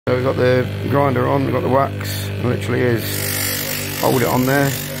we've got the grinder on, we've got the wax. It literally is. Hold it on there.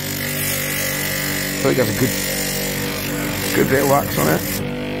 So it gets a good bit of wax on it.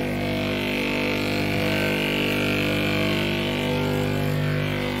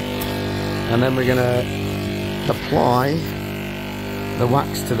 And then we're going to apply the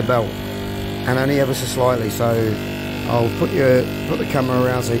wax to the belt, and only ever so slightly. So I'll put the camera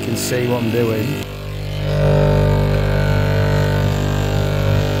around so you can see what I'm doing.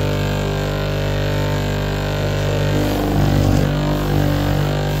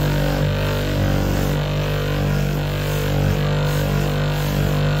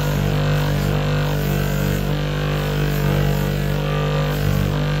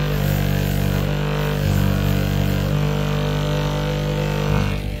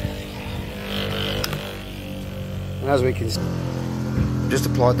 As we can see, just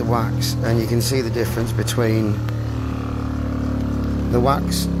applied the wax, and you can see the difference between the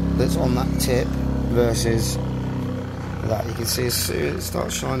wax that's on that tip versus that. You can see it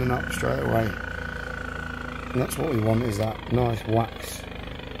starts shining up straight away, and that's what we want, is that nice wax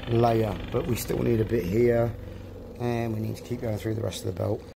layer. But we still need a bit here, and we need to keep going through the rest of the belt.